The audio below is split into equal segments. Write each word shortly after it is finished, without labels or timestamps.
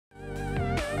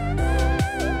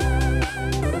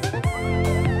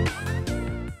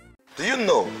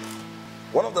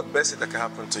best thing that can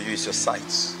happen to you is your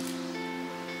sight.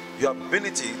 Your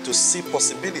ability to see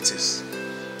possibilities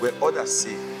where others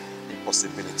see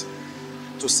impossibility.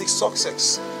 To seek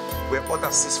success where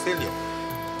others see failure.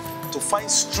 To find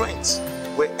strength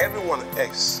where everyone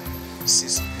else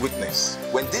sees weakness.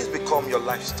 When this becomes your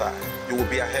lifestyle, you will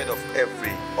be ahead of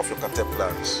every of your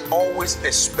contemporaries. Always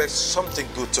expect something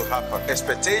good to happen.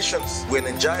 Expectations will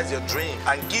energize your dream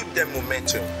and give them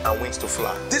momentum and wings to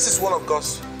fly. This is one of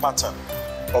God's pattern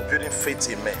of building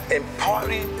faith in men,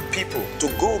 empowering people to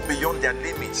go beyond their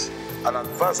limits and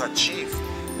advance and achieve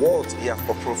what He has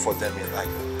proposed for them in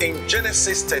life. In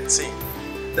Genesis 13,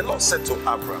 the Lord said to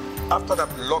Abraham, after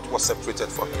that Lot was separated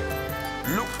from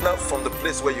him, look now from the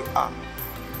place where you are,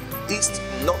 east,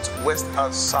 north, west,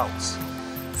 and south.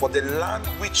 For the land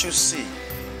which you see,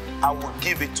 I will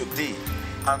give it to thee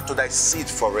and to thy seed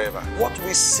forever. What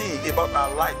we see about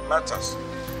our life matters.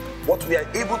 What we are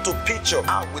able to picture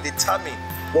out will determine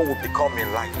what will become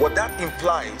in life. What that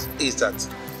implies is that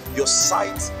your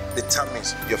sight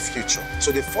determines your future.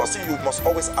 So the first thing you must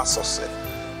always ask yourself,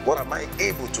 what am I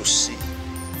able to see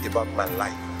about my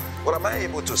life? What am I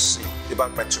able to see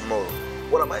about my tomorrow?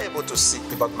 What am I able to see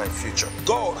about my future?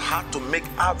 God had to make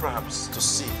Abraham to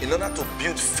see in order to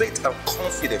build faith and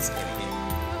confidence in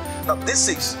him. Now this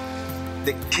is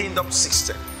the kingdom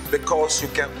system, because you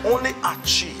can only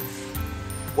achieve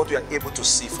what you are able to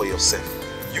see for yourself.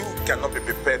 You cannot be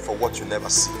prepared for what you never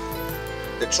see.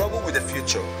 The trouble with the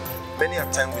future, many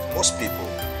a time with most people,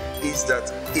 is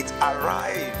that it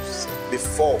arrives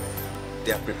before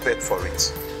they are prepared for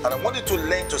it. And I want you to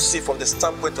learn to see from the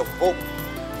standpoint of hope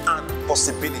and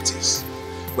possibilities.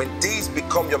 When these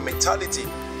become your mentality,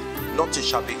 nothing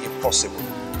shall be impossible.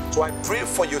 So I pray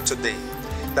for you today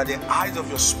that the eyes of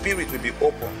your spirit will be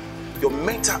open, your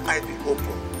mental eyes will be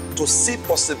open, to see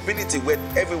possibility where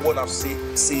everyone has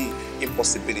seen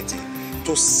impossibility,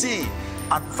 to see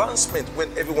advancement when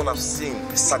everyone has seen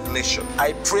stagnation.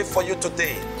 I pray for you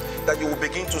today that you will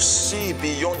begin to see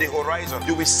beyond the horizon.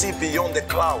 You will see beyond the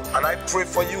cloud. And I pray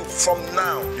for you from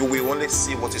now, you will only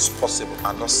see what is possible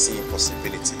and not see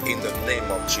impossibility. In the name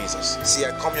of Jesus. See,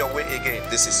 I come your way again.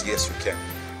 This is Yes You Can.